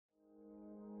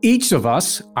Each of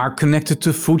us are connected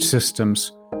to food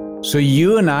systems, so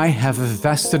you and I have a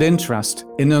vested interest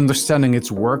in understanding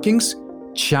its workings,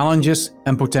 challenges,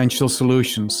 and potential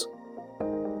solutions.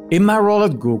 In my role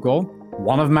at Google,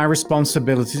 one of my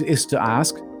responsibilities is to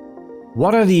ask,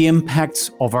 what are the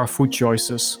impacts of our food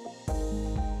choices?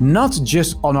 Not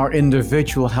just on our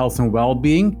individual health and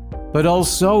well-being, but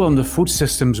also on the food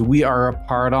systems we are a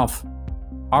part of,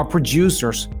 our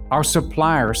producers, our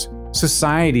suppliers,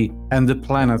 society, and the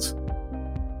planet.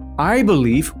 I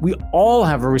believe we all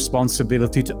have a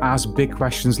responsibility to ask big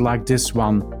questions like this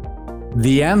one.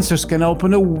 The answers can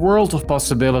open a world of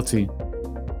possibility.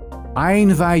 I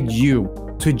invite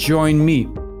you to join me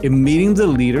in meeting the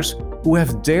leaders who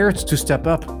have dared to step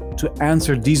up to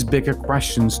answer these bigger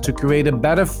questions to create a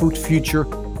better food future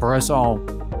for us all.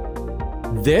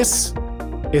 This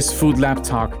is Food Lab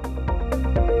Talk.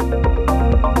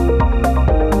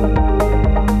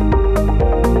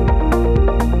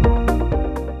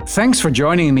 Thanks for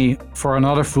joining me for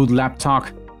another Food Lab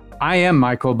Talk. I am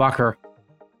Michael Bakker.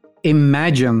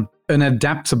 Imagine an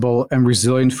adaptable and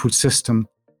resilient food system,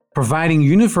 providing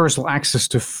universal access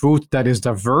to food that is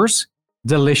diverse,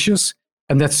 delicious,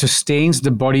 and that sustains the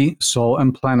body, soul,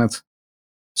 and planet.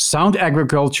 Sound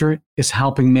agriculture is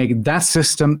helping make that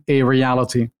system a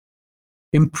reality,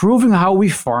 improving how we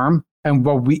farm and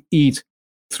what we eat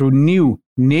through new,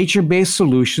 nature-based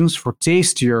solutions for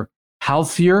tastier,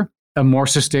 healthier, and more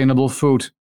sustainable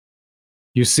food.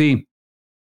 You see,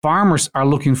 farmers are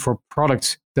looking for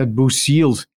products that boost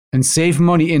yield and save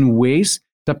money in ways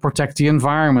that protect the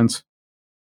environment.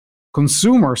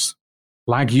 Consumers,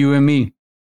 like you and me,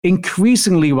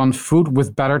 increasingly want food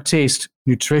with better taste,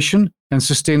 nutrition, and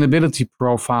sustainability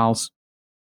profiles.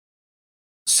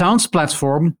 Sound's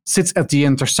platform sits at the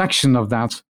intersection of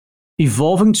that,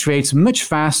 evolving traits much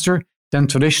faster than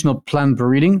traditional plant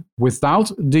breeding without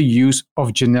the use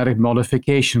of genetic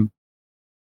modification.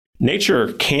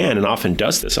 Nature can and often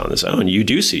does this on its own. You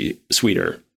do see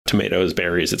sweeter tomatoes,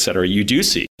 berries, etc. You do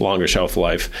see longer shelf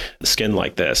life, skin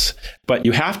like this. But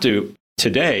you have to,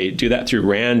 today, do that through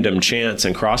random chance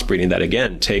and crossbreeding that,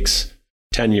 again, takes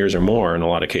 10 years or more in a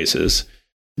lot of cases,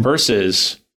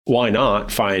 versus why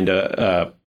not find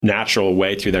a natural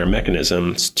way through their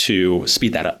mechanisms to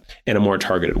speed that up in a more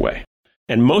targeted way.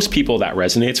 And most people that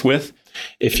resonates with,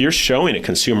 if you're showing a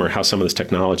consumer how some of this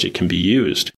technology can be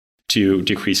used to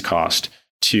decrease cost,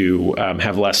 to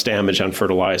have less damage on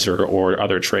fertilizer or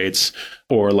other traits,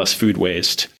 or less food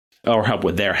waste, or help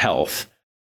with their health,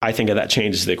 I think that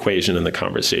changes the equation and the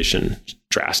conversation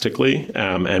drastically.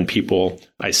 And people,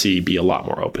 I see, be a lot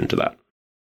more open to that.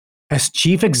 As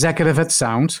chief executive at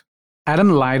Sound, Adam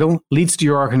Litle leads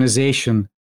the organization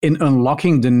in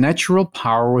unlocking the natural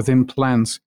power within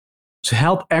plants to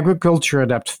help agriculture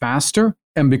adapt faster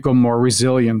and become more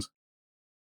resilient.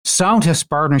 Sound has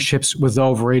partnerships with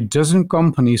over a dozen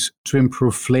companies to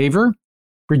improve flavor,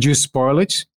 reduce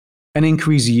spoilage, and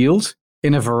increase yield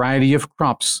in a variety of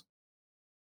crops.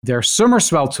 Their summer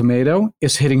swell tomato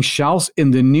is hitting shelves in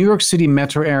the New York City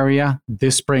metro area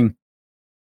this spring.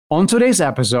 On today's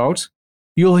episode,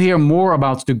 you'll hear more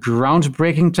about the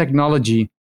groundbreaking technology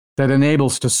that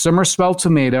enables the summer swell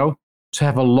tomato to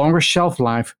have a longer shelf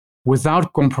life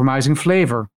without compromising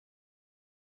flavor.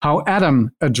 How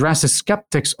Adam addresses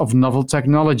skeptics of novel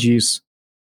technologies,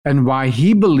 and why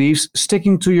he believes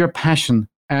sticking to your passion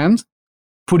and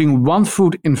putting one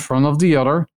food in front of the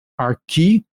other are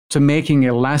key to making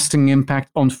a lasting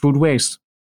impact on food waste.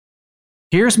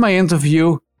 Here's my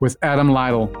interview with Adam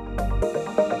Litle.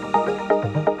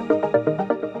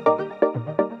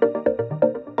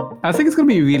 I think it's going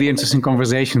to be a really interesting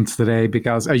conversation today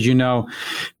because, as you know,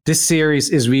 this series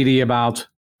is really about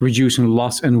reducing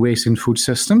loss and waste in food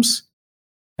systems.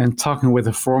 And talking with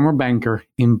a former banker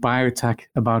in biotech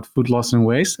about food loss and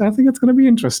waste, I think it's going to be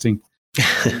interesting.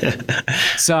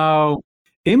 So,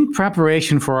 in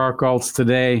preparation for our calls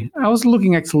today, I was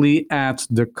looking actually at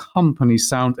the company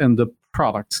Sound and the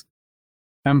product.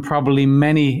 And probably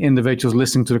many individuals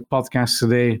listening to the podcast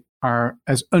today are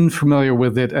as unfamiliar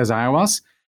with it as I was.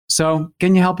 So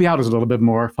can you help me out a little bit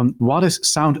more on what is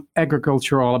Sound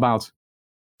Agriculture all about?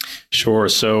 Sure.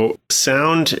 So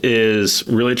Sound is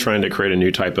really trying to create a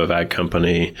new type of ag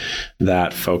company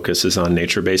that focuses on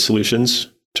nature-based solutions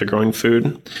to growing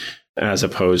food, as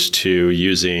opposed to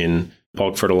using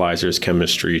bulk fertilizers,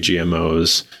 chemistry,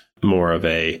 GMOs, more of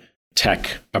a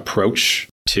tech approach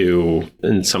to,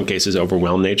 in some cases,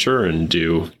 overwhelm nature and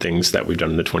do things that we've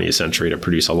done in the 20th century to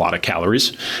produce a lot of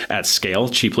calories at scale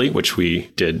cheaply, which we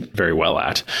did very well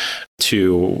at,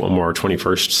 to a more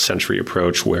 21st century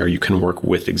approach where you can work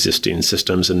with existing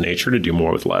systems in nature to do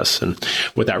more with less. And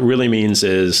what that really means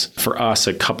is, for us,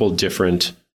 a couple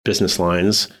different business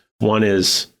lines. One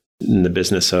is in the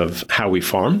business of how we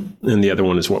farm, and the other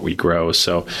one is what we grow.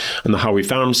 So on the how we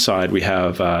farm side, we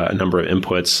have a number of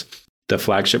inputs. The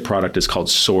flagship product is called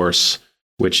Source,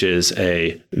 which is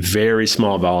a very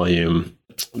small volume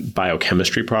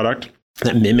biochemistry product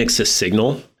that mimics a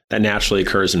signal that naturally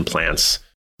occurs in plants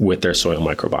with their soil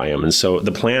microbiome. And so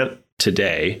the plant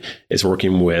today is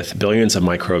working with billions of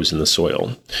microbes in the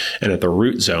soil, and at the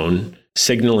root zone,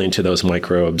 signaling to those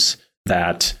microbes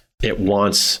that it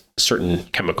wants certain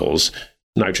chemicals,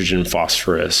 nitrogen,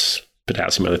 phosphorus,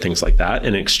 potassium, other things like that,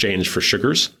 in exchange for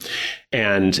sugars.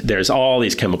 And there's all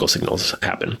these chemical signals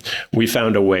happen. We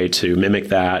found a way to mimic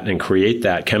that and create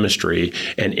that chemistry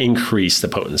and increase the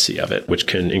potency of it, which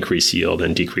can increase yield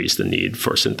and decrease the need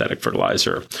for synthetic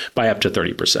fertilizer by up to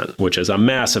 30%, which is a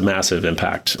massive, massive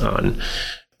impact on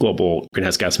global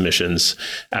greenhouse gas emissions,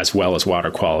 as well as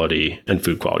water quality and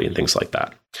food quality and things like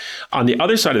that. On the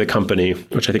other side of the company,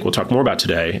 which I think we'll talk more about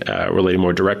today, relating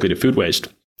more directly to food waste,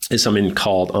 is something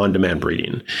called on-demand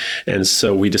breeding. And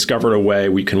so we discovered a way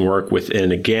we can work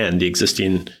within, again, the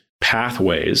existing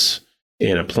pathways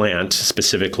in a plant,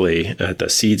 specifically at the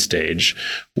seed stage,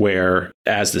 where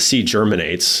as the seed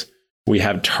germinates, we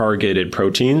have targeted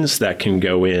proteins that can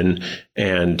go in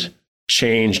and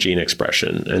change gene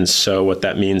expression. And so what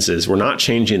that means is we're not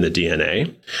changing the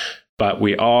DNA, but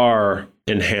we are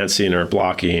enhancing or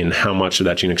blocking how much of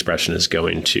that gene expression is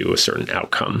going to a certain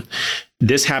outcome.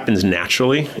 This happens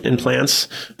naturally in plants.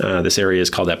 This area is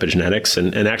called epigenetics,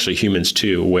 and actually humans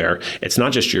too, where it's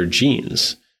not just your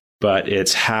genes, but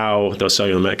it's how those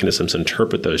cellular mechanisms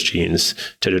interpret those genes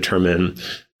to determine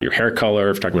your hair color,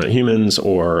 if you're talking about humans,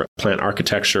 or plant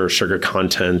architecture, sugar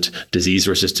content, disease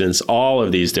resistance, all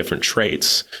of these different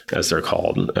traits, as they're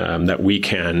called, that we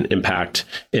can impact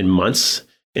in months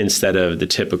instead of the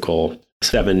typical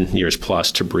 7 years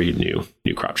plus to breed new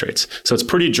crop traits. So it's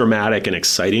pretty dramatic and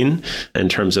exciting in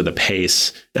terms of the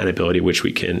pace and ability which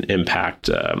we can impact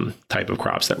type of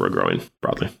crops that we're growing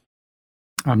broadly.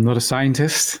 I'm not a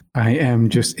scientist. I am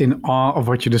just in awe of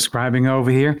what you're describing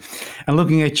over here. And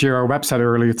looking at your website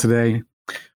earlier today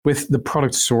with the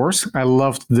product Source, I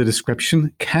loved the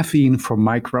description, caffeine for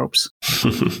microbes.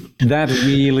 That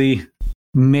really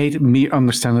made me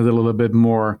understand it a little bit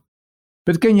more.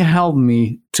 But can you help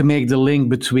me to make the link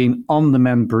between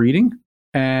on-demand breeding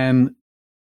and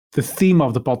the theme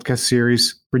of the podcast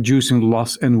series, reducing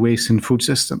loss and waste in food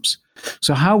systems?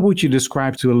 So how would you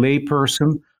describe to a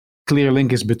layperson clear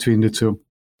link is between the two?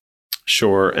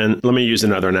 Sure. And let me use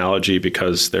another analogy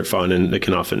because they're fun and they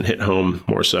can often hit home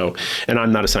more so. And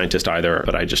I'm not a scientist either,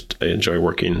 but I enjoy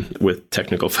working with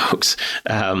technical folks.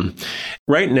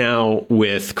 Right now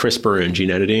with CRISPR and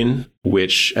gene editing,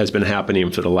 which has been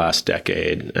happening for the last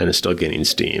decade and is still gaining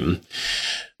steam,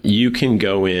 you can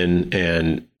go in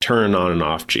and turn on and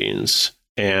off genes.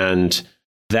 And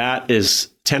that is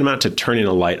tantamount to turning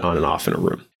a light on and off in a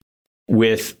room.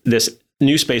 With this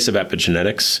new space of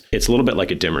epigenetics, it's a little bit like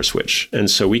a dimmer switch. And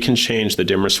so we can change the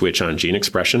dimmer switch on gene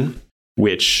expression,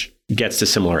 which gets to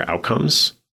similar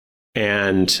outcomes.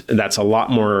 And that's a lot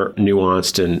more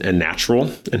nuanced and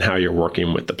natural in how you're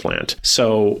working with the plant.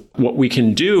 So what we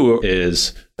can do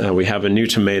is we have a new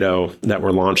tomato that we're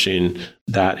launching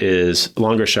that is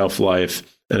longer shelf life,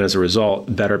 and as a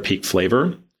result, better peak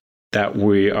flavor that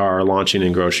we are launching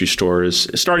in grocery stores,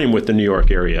 starting with the New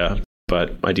York area,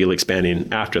 but ideally expanding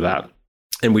after that.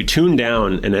 And we tune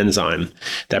down an enzyme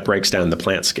that breaks down the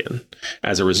plant skin.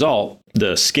 As a result,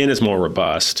 the skin is more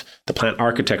robust, the plant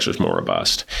architecture is more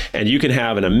robust, and you can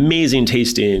have an amazing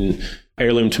tasting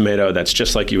heirloom tomato that's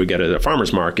just like you would get at a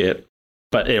farmer's market,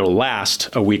 but it'll last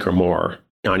a week or more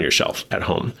on your shelf at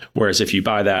home. Whereas if you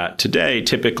buy that today,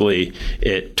 typically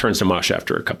it turns to mush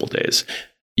after a couple of days.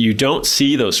 You don't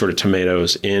see those sort of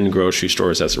tomatoes in grocery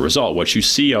stores as a result. What you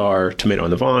see are tomato on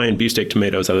the vine, beefsteak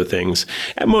tomatoes, other things.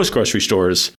 At most grocery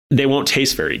stores, they won't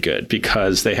taste very good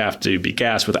because they have to be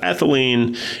gassed with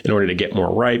ethylene in order to get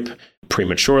more ripe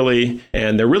prematurely.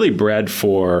 And they're really bred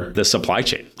for the supply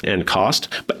chain and cost,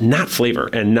 but not flavor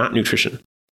and not nutrition.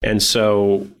 And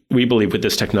so we believe with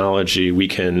this technology, we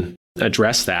can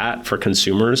address that for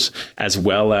consumers, as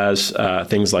well as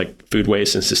things like food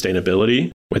waste and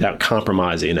sustainability, without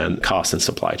compromising on cost and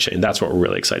supply chain. That's what we're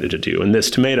really excited to do. And this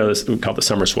tomato, we call the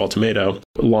summer swell tomato,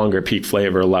 longer peak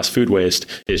flavor, less food waste,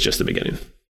 is just the beginning.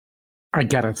 I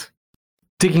get it.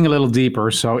 digging a little deeper.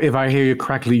 So if I hear you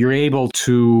correctly, you're able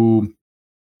to,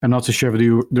 I'm not so sure if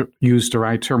you use the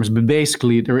right terms, but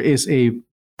basically there is a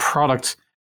product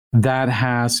that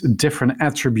has different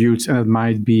attributes, and it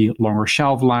might be longer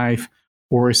shelf life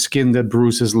or a skin that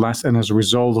bruises less. And as a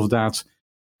result of that,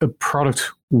 a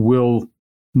product will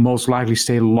most likely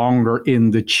stay longer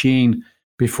in the chain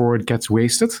before it gets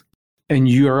wasted. And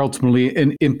you are ultimately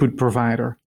an input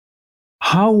provider.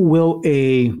 How will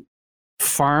a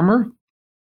farmer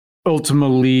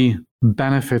ultimately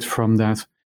benefit from that?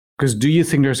 Because do you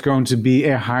think there's going to be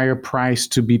a higher price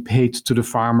to be paid to the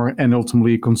farmer, and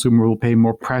ultimately a consumer will pay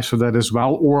more price for that as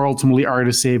well? Or ultimately are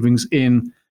the savings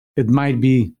in, it might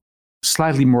be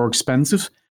slightly more expensive,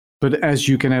 but as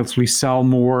you can actually sell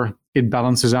more, it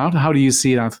balances out? How do you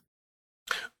see that?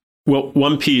 Well,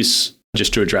 one piece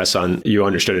just to address on, you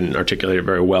understood and articulated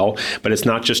very well, but it's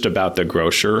not just about the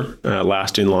grocer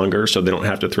lasting longer, so they don't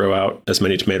have to throw out as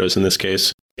many tomatoes in this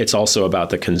case. It's also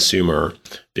about the consumer,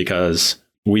 because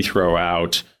we throw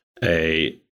out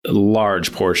a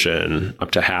large portion,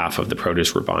 up to half of the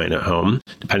produce we're buying at home,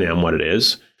 depending on what it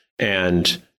is.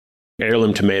 And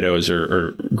heirloom tomatoes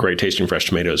or great tasting fresh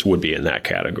tomatoes would be in that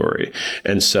category.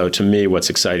 And so to me, what's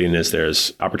exciting is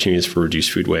there's opportunities for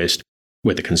reduced food waste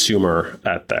with the consumer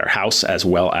at their house as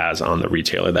well as on the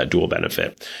retailer, that dual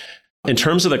benefit. In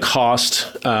terms of the cost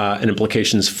and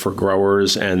implications for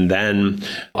growers and then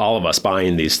all of us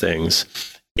buying these things,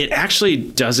 it actually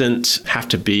doesn't have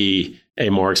to be a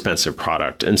more expensive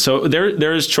product. And so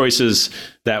there's choices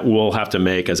that we'll have to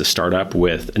make as a startup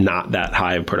with not that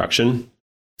high of production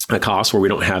a cost, where we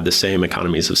don't have the same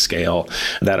economies of scale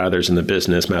that others in the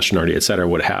business, Mastronardi, et cetera,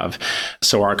 would have.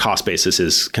 So our cost basis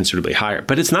is considerably higher.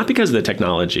 But it's not because of the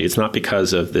technology. It's not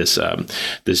because of this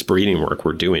breeding work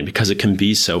we're doing, because it can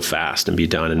be so fast and be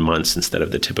done in months instead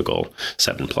of the typical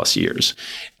 7+ years.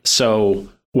 So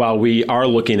while we are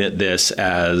looking at this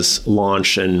as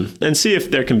launch and see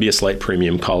if there can be a slight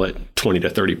premium, call it 20 to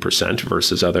 30%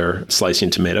 versus other slicing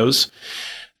tomatoes,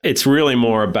 it's really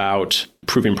more about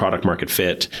proving product market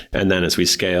fit. And then as we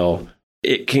scale,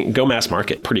 it can go mass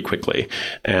market pretty quickly.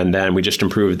 And then we just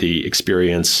improve the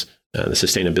experience, the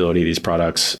sustainability of these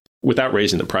products without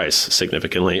raising the price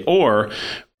significantly. Or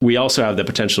we also have the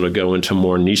potential to go into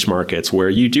more niche markets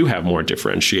where you do have more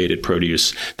differentiated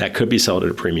produce that could be sold at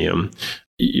a premium.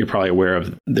 You're probably aware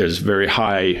of there's very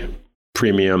high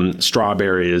premium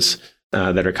strawberries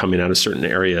that are coming out of certain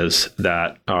areas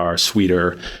that are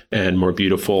sweeter and more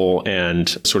beautiful and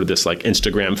sort of this like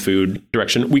Instagram food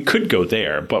direction. We could go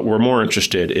there, but we're more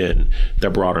interested in the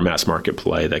broader mass market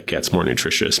play that gets more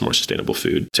nutritious, more sustainable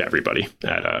food to everybody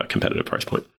at a competitive price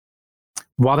point.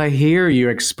 What I hear you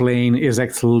explain is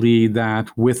actually that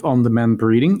with on-demand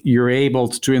breeding, you're able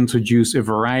to introduce a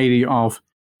variety of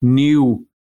new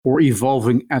or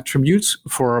evolving attributes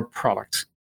for a product.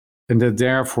 And that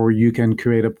therefore you can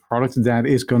create a product that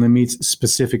is going to meet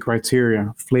specific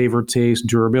criteria, flavor, taste,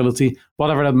 durability,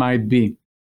 whatever that might be.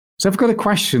 So I've got a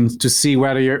question to see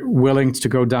whether you're willing to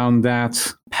go down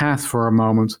that path for a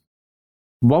moment.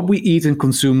 What we eat and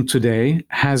consume today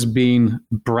has been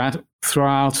bred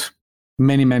throughout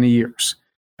many, many years.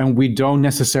 And we don't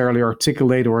necessarily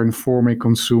articulate or inform a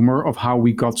consumer of how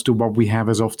we got to what we have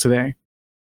as of today.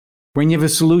 When you have a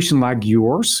solution like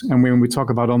yours, and when we talk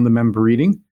about on-demand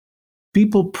breeding,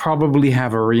 people probably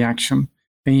have a reaction,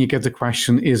 and you get the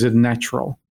question, is it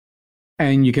natural?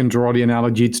 And you can draw the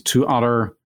analogy to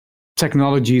other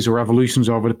technologies or evolutions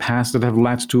over the past that have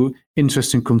led to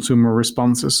interesting consumer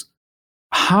responses.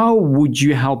 How would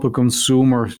you help a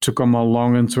consumer to come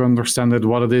along and to understand that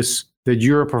what it is that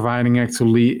you're providing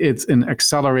actually it's an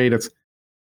accelerated,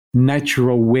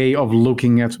 natural way of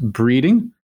looking at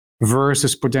breeding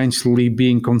versus potentially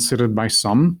being considered by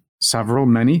some, several,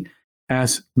 many,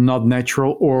 as not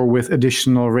natural or with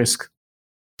additional risk?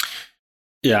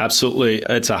 Yeah, absolutely.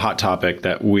 It's a hot topic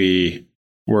that we're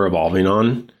evolving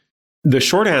on. The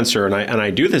short answer, and I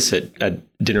do this at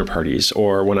dinner parties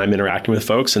or when I'm interacting with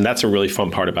folks, and that's a really fun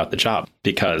part about the job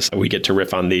because we get to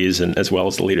riff on these and as well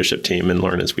as the leadership team and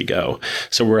learn as we go.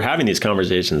 So we're having these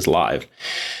conversations live.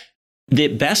 The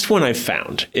best one I've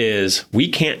found is we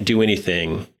can't do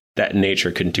anything that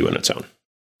nature couldn't do on its own.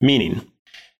 Meaning,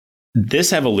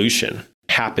 this evolution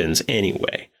happens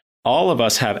anyway. All of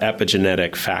us have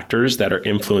epigenetic factors that are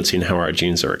influencing how our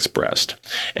genes are expressed.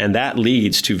 And that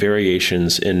leads to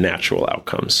variations in natural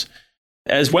outcomes,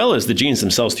 as well as the genes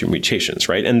themselves through mutations,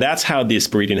 right? And that's how this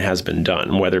breeding has been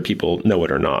done, whether people know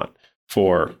it or not,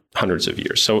 for hundreds of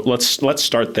years. So let's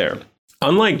start there.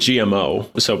 Unlike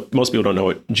GMO, so most people don't know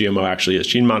what GMO actually is.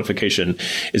 Gene modification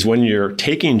is when you're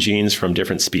taking genes from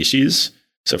different species.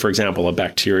 So for example, a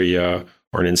bacteria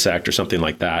or an insect or something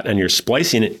like that, and you're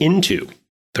splicing it into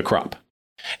the crop.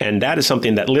 And that is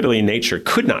something that literally nature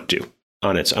could not do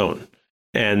on its own.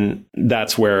 And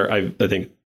that's where I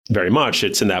think very much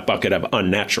it's in that bucket of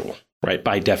unnatural, right?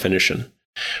 By definition.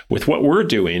 With what we're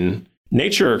doing,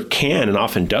 nature can and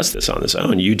often does this on its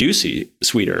own. You do see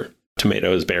sweeter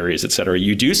tomatoes, berries, et cetera.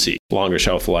 You do see longer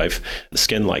shelf life,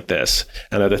 skin like this,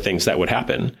 and other things that would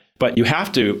happen. But you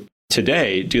have to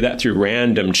today do that through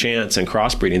random chance and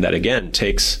crossbreeding that, again,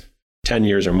 takes 10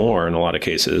 years or more in a lot of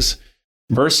cases,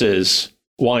 versus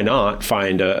why not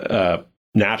find a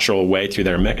natural way through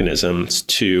their mechanisms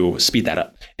to speed that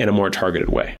up in a more targeted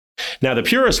way. Now, the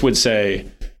purist would say,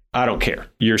 I don't care.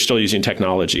 You're still using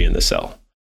technology in the cell.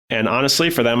 And honestly,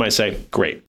 for them, I say,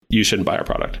 great, you shouldn't buy our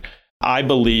product. I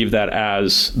believe that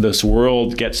as this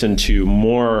world gets into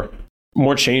more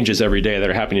changes every day that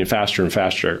are happening faster and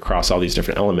faster across all these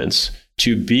different elements,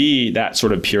 to be that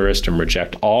sort of purist and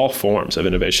reject all forms of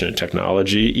innovation and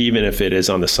technology, even if it is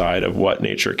on the side of what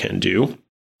nature can do,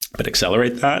 but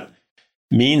accelerate that,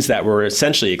 means that we're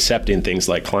essentially accepting things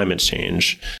like climate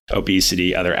change,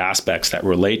 obesity, other aspects that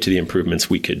relate to the improvements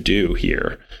we could do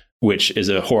here, which is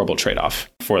a horrible trade-off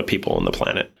for the people on the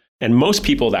planet. And most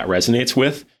people that resonates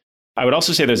with. I would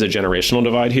also say there's a generational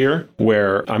divide here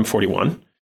where I'm 41.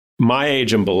 My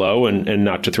age and below, and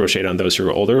not to throw shade on those who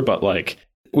are older, but like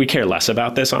we care less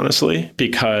about this, honestly,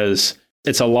 because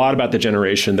it's a lot about the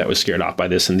generation that was scared off by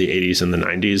this in the 80s and the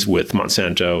 90s with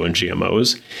Monsanto and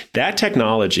GMOs. That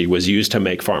technology was used to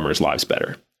make farmers' lives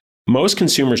better. Most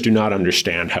consumers do not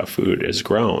understand how food is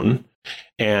grown.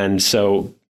 And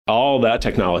so all that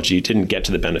technology didn't get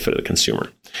to the benefit of the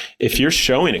consumer. If you're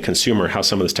showing a consumer how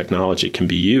some of this technology can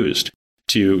be used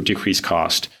to decrease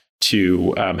cost,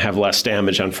 to have less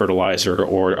damage on fertilizer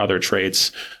or other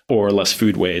traits, or less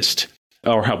food waste,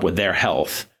 or help with their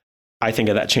health, I think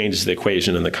that changes the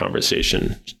equation and the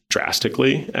conversation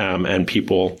drastically. And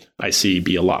people I see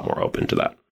be a lot more open to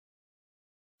that.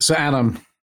 So Adam,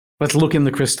 let's look in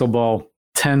the crystal ball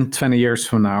 10, 20 years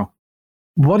from now.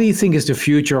 What do you think is the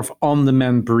future of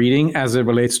on-demand breeding as it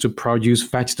relates to produce,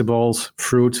 vegetables,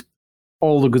 fruit,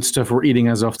 all the good stuff we're eating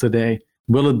as of today?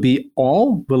 Will it be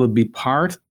all? Will it be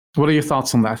part? What are your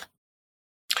thoughts on that?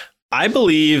 I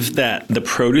believe that the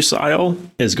produce aisle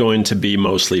is going to be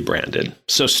mostly branded.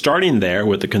 So starting there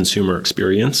with the consumer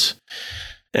experience,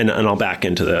 and I'll back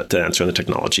into the answer on the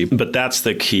technology, but that's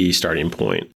the key starting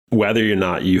point. Whether or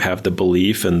not you have the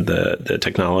belief and the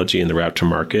technology and the route to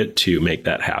market to make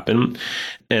that happen.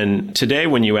 And today,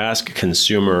 when you ask a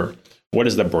consumer, what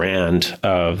is the brand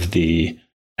of the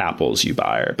apples you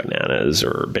buy, or bananas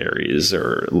or berries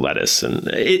or lettuce, and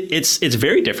it's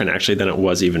very different actually than it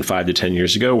was even 5 to 10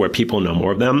 years ago, where people know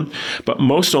more of them, but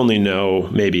most only know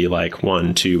maybe like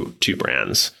two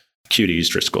brands: Cuties,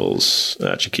 Driscoll's,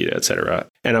 Chiquita, et cetera.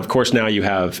 And of course, now you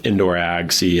have indoor ag,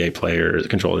 CEA players,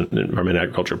 controlled environment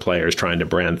agriculture players trying to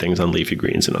brand things on leafy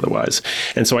greens and otherwise.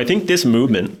 And so I think this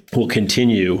movement will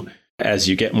continue as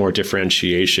you get more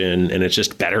differentiation, and it's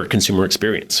just better consumer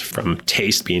experience, from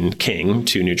taste being king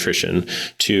to nutrition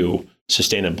to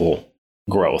sustainable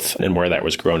growth and where that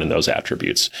was grown in those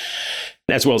attributes,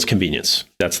 as well as convenience.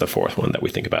 That's the fourth one that we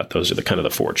think about. Those are the kind of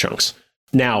the four chunks.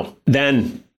 Now,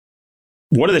 then,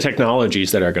 what are the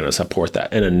technologies that are going to support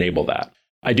that and enable that?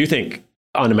 I do think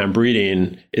on-demand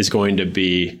breeding is going to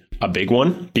be a big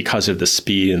one because of the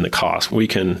speed and the cost. We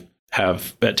can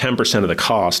have at 10% of the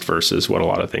cost versus what a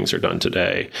lot of things are done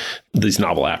today, these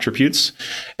novel attributes.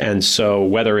 And so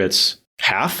whether it's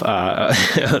half, a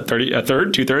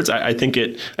third, 2/3, I think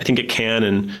it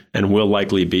can and will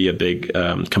likely be a big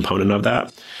component of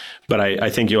that. But I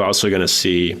think you're also going to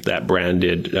see that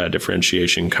branded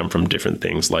differentiation come from different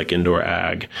things like indoor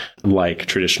ag, like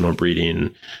traditional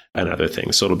breeding and other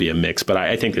things. So it'll be a mix. But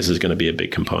I think this is going to be a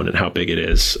big component. How big it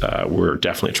is, we're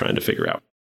definitely trying to figure out.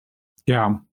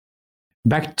 Yeah.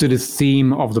 Back to the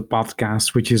theme of the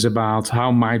podcast, which is about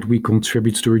how might we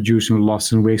contribute to reducing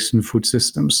loss and waste in food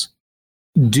systems.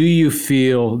 Do you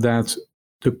feel that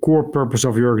the core purpose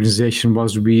of your organization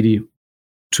was really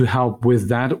to help with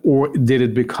that, or did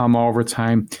it become over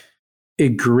time a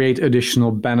great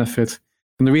additional benefit?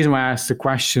 And the reason why I asked the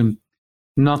question,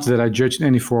 not that I judge in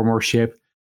any form or shape,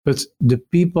 but the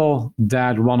people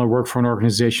that want to work for an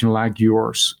organization like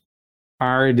yours,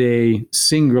 are they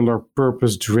singular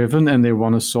purpose driven and they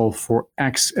want to solve for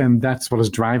X and that's what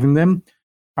is driving them?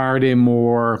 Are they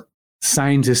more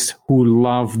scientists who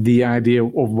love the idea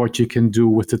of what you can do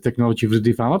with the technology you've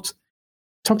developed?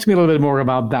 Talk to me a little bit more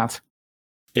about that.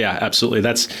 Yeah, absolutely.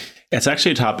 It's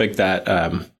actually a topic that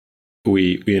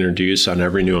we introduce on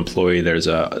every new employee, there's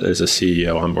a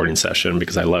CEO onboarding session,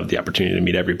 because I love the opportunity to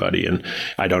meet everybody. And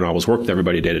I don't always work with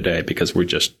everybody day to day because we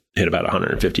just hit about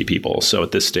 150 people. So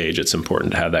at this stage, it's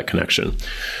important to have that connection.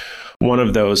 One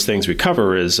of those things we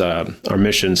cover is our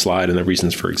mission slide and the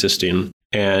reasons for existing.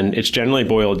 And it's generally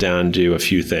boiled down to a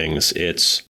few things.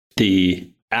 It's the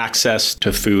access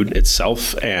to food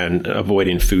itself and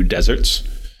avoiding food deserts.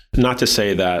 Not to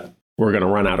say that we're going to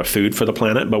run out of food for the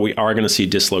planet, but we are going to see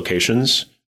dislocations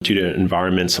due to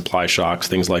environment, supply shocks,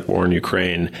 things like war in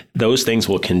Ukraine. Those things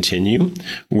will continue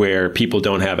where people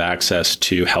don't have access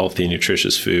to healthy,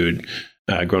 nutritious food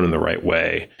grown in the right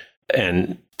way.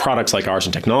 And products like ours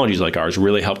and technologies like ours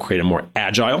really help create a more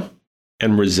agile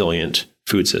and resilient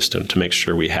food system to make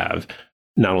sure we have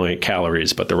not only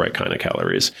calories, but the right kind of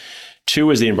calories.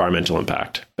 2 is the environmental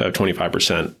impact of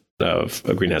 25% of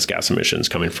greenhouse gas emissions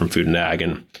coming from food and ag,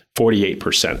 and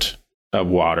 48%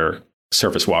 of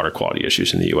surface water quality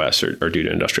issues in the US are due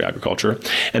to industrial agriculture.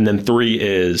 And then 3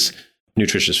 is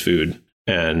nutritious food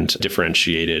and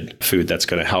differentiated food that's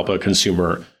going to help a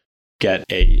consumer get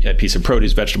a piece of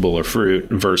produce, vegetable, or fruit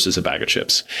versus a bag of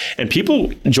chips. And people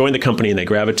join the company and they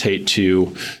gravitate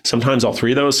to sometimes all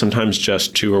 3 of those, sometimes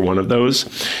just 2 or 1 of those.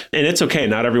 And it's okay.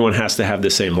 Not everyone has to have the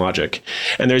same logic.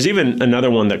 And there's even another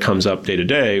one that comes up day to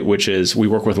day, which is we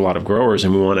work with a lot of growers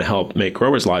and we want to help make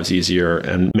growers' lives easier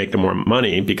and make them more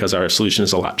money because our solution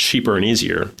is a lot cheaper and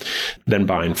easier than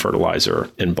buying fertilizer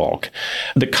in bulk.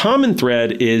 The common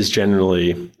thread is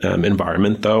generally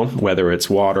environment, though, whether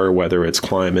it's water, whether it's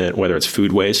climate, whether it's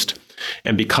food waste.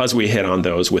 And because we hit on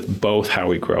those with both how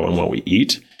we grow and what we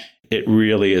eat, it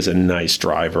really is a nice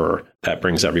driver that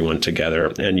brings everyone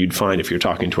together. And you'd find if you're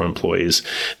talking to our employees,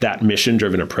 that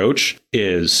mission-driven approach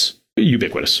is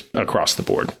ubiquitous across the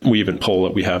board. We even poll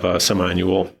it. We have a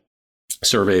semi-annual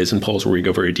surveys and polls where we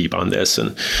go very deep on this.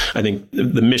 And I think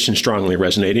the mission strongly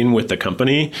resonating with the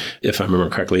company, if I remember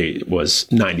correctly, was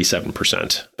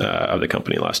 97% of the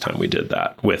company last time we did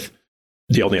that, with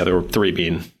the only other 3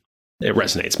 being it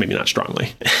resonates, maybe not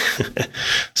strongly.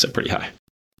 So pretty high.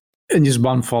 And just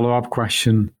one follow-up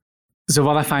question. So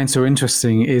what I find so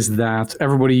interesting is that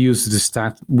everybody uses the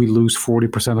stat, we lose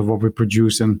 40% of what we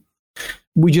produce, and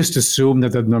we just assume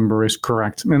that that number is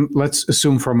correct. And let's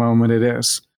assume for a moment it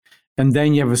is. And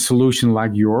then you have a solution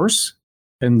like yours,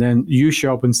 and then you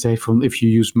show up and say, if you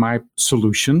use my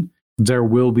solution, there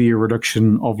will be a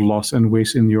reduction of loss and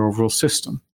waste in the overall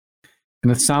system.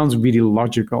 And it sounds really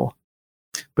logical.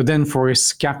 But then for a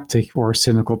skeptic or a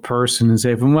cynical person and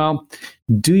say, well,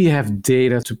 do you have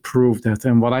data to prove that?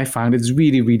 And what I find is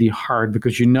really, really hard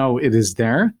because it is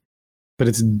there, but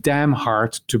it's damn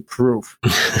hard to prove.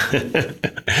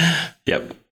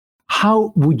 Yep.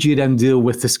 How would you then deal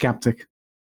with the skeptic?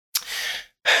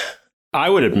 I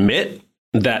would admit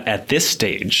that at this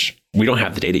stage, we don't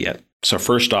have the data yet. So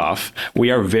first off,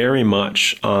 we are very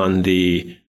much on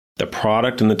the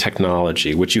product and the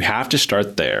technology, which you have to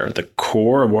start there. The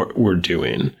core of what we're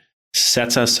doing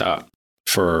sets us up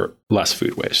for less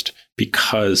food waste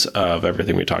because of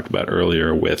everything we talked about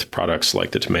earlier with products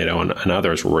like the tomato and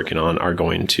others we're working on are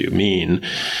going to mean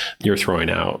you're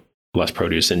throwing out less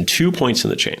produce in 2 points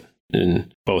in the chain,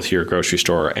 in both your grocery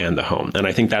store and the home. And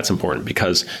I think that's important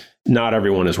because not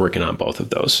everyone is working on both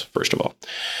of those, first of all.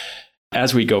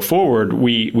 As we go forward,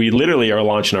 we literally are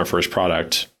launching our first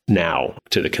product now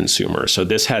to the consumer. So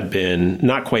this had been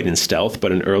not quite in stealth,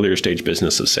 but an earlier stage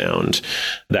business of Sound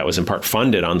that was in part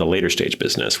funded on the later stage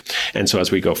business. And so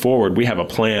as we go forward, we have a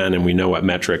plan and we know what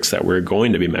metrics that we're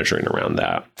going to be measuring around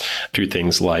that through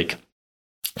things like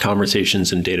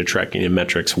conversations and data tracking and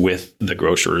metrics with the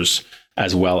grocers,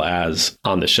 as well as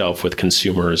on the shelf with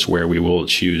consumers, where we will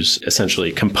choose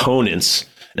essentially components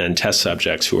and test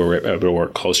subjects who are able to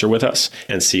work closer with us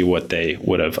and see what they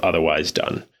would have otherwise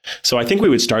done. So I think we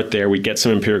would start there. We'd get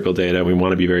some empirical data. We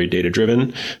want to be very data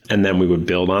driven. And then we would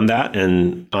build on that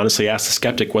and honestly ask the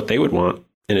skeptic what they would want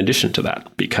in addition to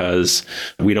that, because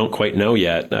we don't quite know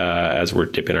yet as we're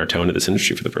dipping our toe into this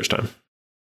industry for the first time.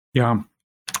 Yeah.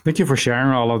 Thank you for sharing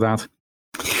all of that.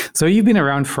 So you've been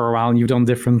around for a while and you've done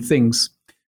different things.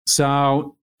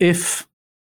 So if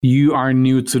you are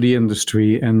new to the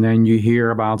industry and then you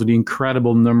hear about the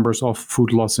incredible numbers of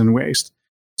food loss and waste.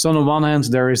 So on the one hand,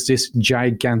 there is this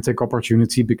gigantic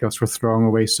opportunity because we're throwing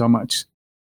away so much.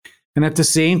 And at the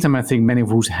same time, I think many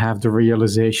of us have the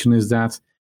realization is that,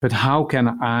 but how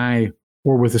can I,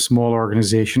 or with a small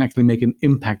organization, actually make an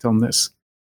impact on this?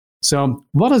 So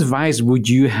what advice would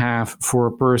you have for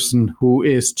a person who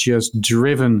is just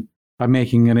driven by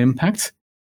making an impact,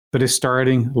 but is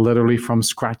starting literally from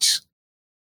scratch?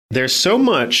 There's so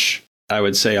much, I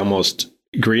would say, almost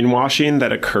greenwashing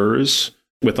that occurs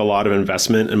with a lot of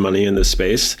investment and money in this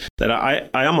space that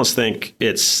I almost think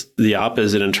it's the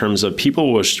opposite in terms of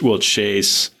people will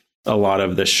chase a lot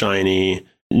of the shiny,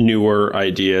 newer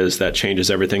ideas that changes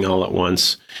everything all at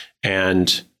once.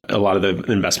 And a lot of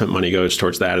the investment money goes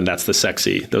towards that. And those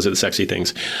are the sexy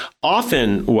things.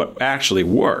 Often what actually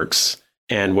works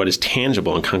and what is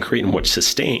tangible and concrete and what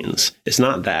sustains is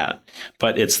not that,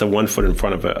 but it's the one foot in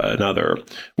front of another,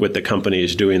 with the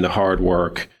companies doing the hard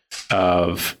work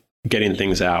of getting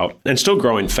things out and still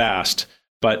growing fast,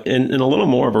 but in a little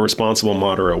more of a responsible,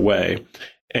 moderate way.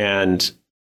 And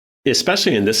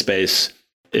especially in this space,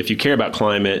 if you care about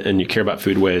climate and you care about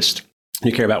food waste,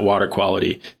 you care about water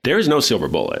quality, there is no silver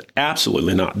bullet.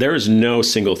 Absolutely not. There is no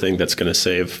single thing that's going to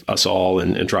save us all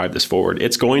and drive this forward.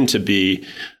 It's going to be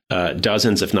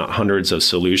dozens, if not hundreds, of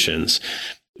solutions.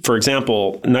 For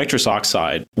example, nitrous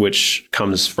oxide, which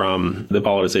comes from the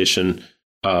volatilization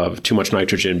of too much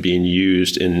nitrogen being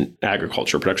used in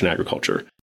production agriculture,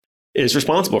 is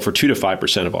responsible for 2 to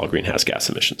 5% of all greenhouse gas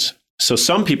emissions. So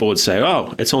some people would say,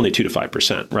 oh, it's only 2 to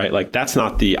 5%, right? Like that's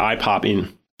not the eye-popping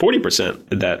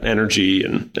 40% that energy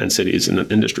and cities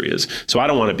and industry is. So I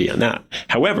don't want to be on that.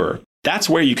 However, that's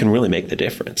where you can really make the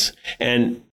difference.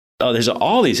 And there's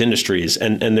all these industries,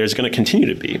 and there's going to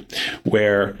continue to be,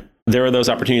 where there are those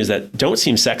opportunities that don't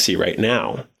seem sexy right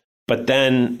now, but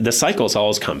then the cycles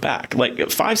always come back. Like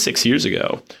 5-6 years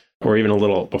ago, or even a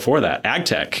little before that, ag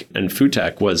tech and food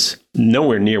tech was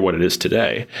nowhere near what it is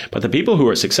today. But the people who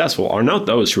are successful are not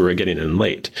those who are getting in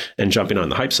late and jumping on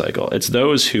the hype cycle. It's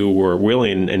those who were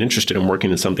willing and interested in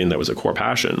working in something that was a core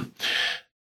passion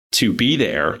to be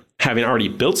there, having already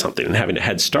built something and having a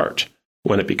head start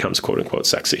when it becomes quote unquote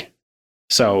sexy.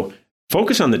 So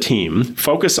focus on the team,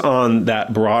 focus on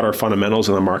that broader fundamentals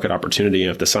of the market opportunity.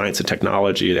 And if the science and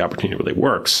technology, the opportunity really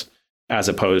works, as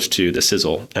opposed to the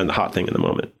sizzle and the hot thing in the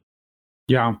moment.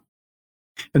 Yeah.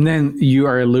 And then you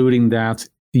are alluding that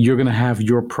you're going to have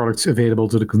your products available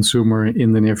to the consumer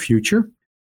in the near future.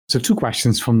 So 2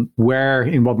 questions from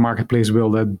in what marketplace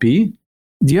will that be?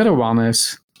 The other one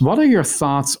is, what are your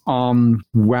thoughts on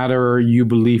whether you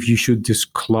believe you should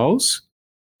disclose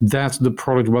that the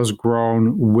product was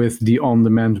grown with the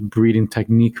on-demand breeding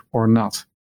technique or not?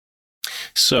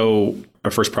 So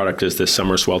our first product is this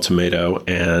summer swell tomato,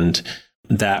 and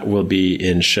that will be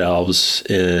in shelves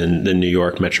in the New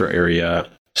York metro area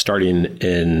starting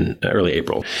in early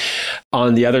April.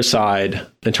 On the other side,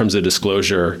 in terms of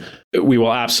disclosure, we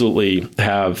will absolutely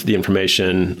have the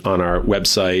information on our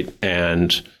website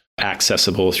and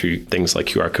accessible through things like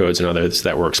QR codes and others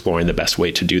that we're exploring the best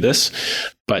way to do this.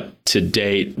 But to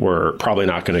date, we're probably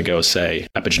not going to go say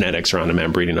epigenetics or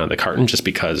on-demand breeding on the carton, just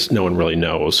because no one really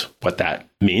knows what that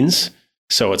means.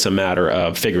 So it's a matter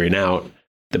of figuring out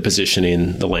the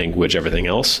positioning, the language, everything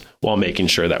else, while making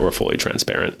sure that we're fully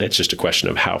transparent. It's just a question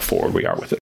of how forward we are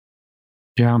with it.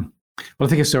 Yeah. What I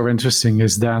think is so interesting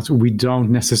is that we don't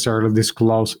necessarily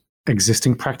disclose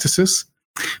existing practices,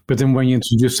 but then when you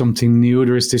introduce something new,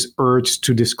 there is this urge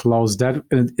to disclose that.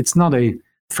 And it's not a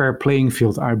fair playing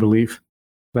field, I believe.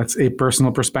 That's a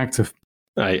personal perspective.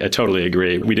 I totally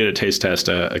agree. We did a taste test,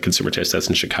 a consumer taste test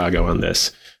in Chicago on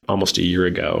this almost a year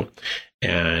ago.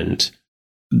 And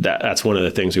that's one of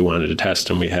the things we wanted to test.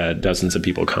 And we had dozens of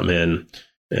people come in,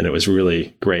 and it was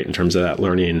really great in terms of that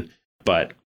learning.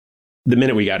 But the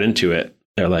minute we got into it,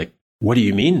 they're like, what do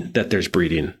you mean that there's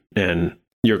breeding? And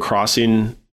you're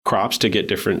crossing crops to get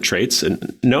different traits?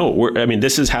 And no,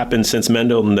 this has happened since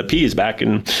Mendel and the peas back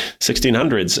in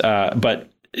 1600s. But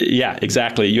yeah,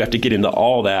 exactly. You have to get into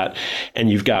all that. And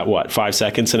you've got 5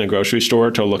 seconds in a grocery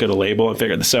store to look at a label and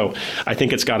figure. So I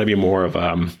think it's got to be more of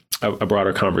a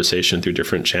broader conversation through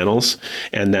different channels.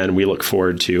 And then we look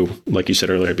forward to, like you said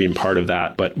earlier, being part of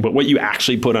that. But what you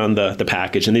actually put on the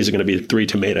package, and these are going to be 3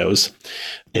 tomatoes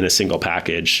in a single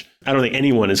package. I don't think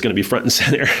anyone is going to be front and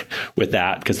center with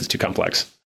that because it's too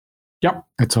complex. Yep,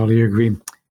 I totally agree.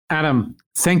 Adam,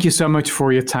 thank you so much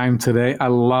for your time today. I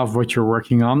love what you're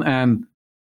working on, and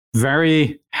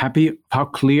very happy how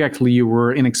clearly you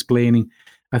were in explaining,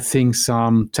 I think,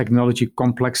 some technology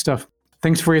complex stuff.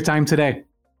 Thanks for your time today.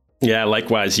 Yeah,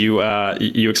 likewise. You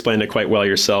explained it quite well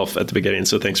yourself at the beginning,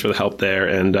 so thanks for the help there.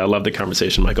 And I love the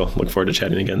conversation, Michael. Look forward to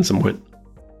chatting again at some point.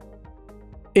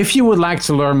 If you would like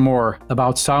to learn more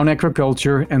about Sound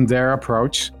Agriculture and their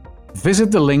approach,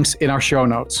 visit the links in our show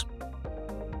notes.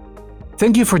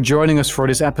 Thank you for joining us for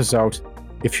this episode.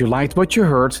 If you liked what you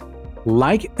heard,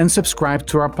 like and subscribe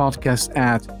to our podcast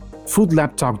at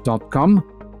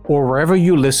foodlabtalk.com or wherever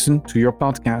you listen to your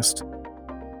podcast.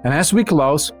 And as we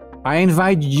close, I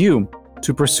invite you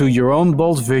to pursue your own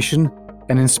bold vision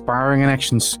and inspiring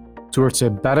actions towards a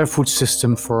better food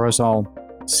system for us all.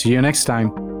 See you next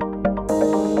time.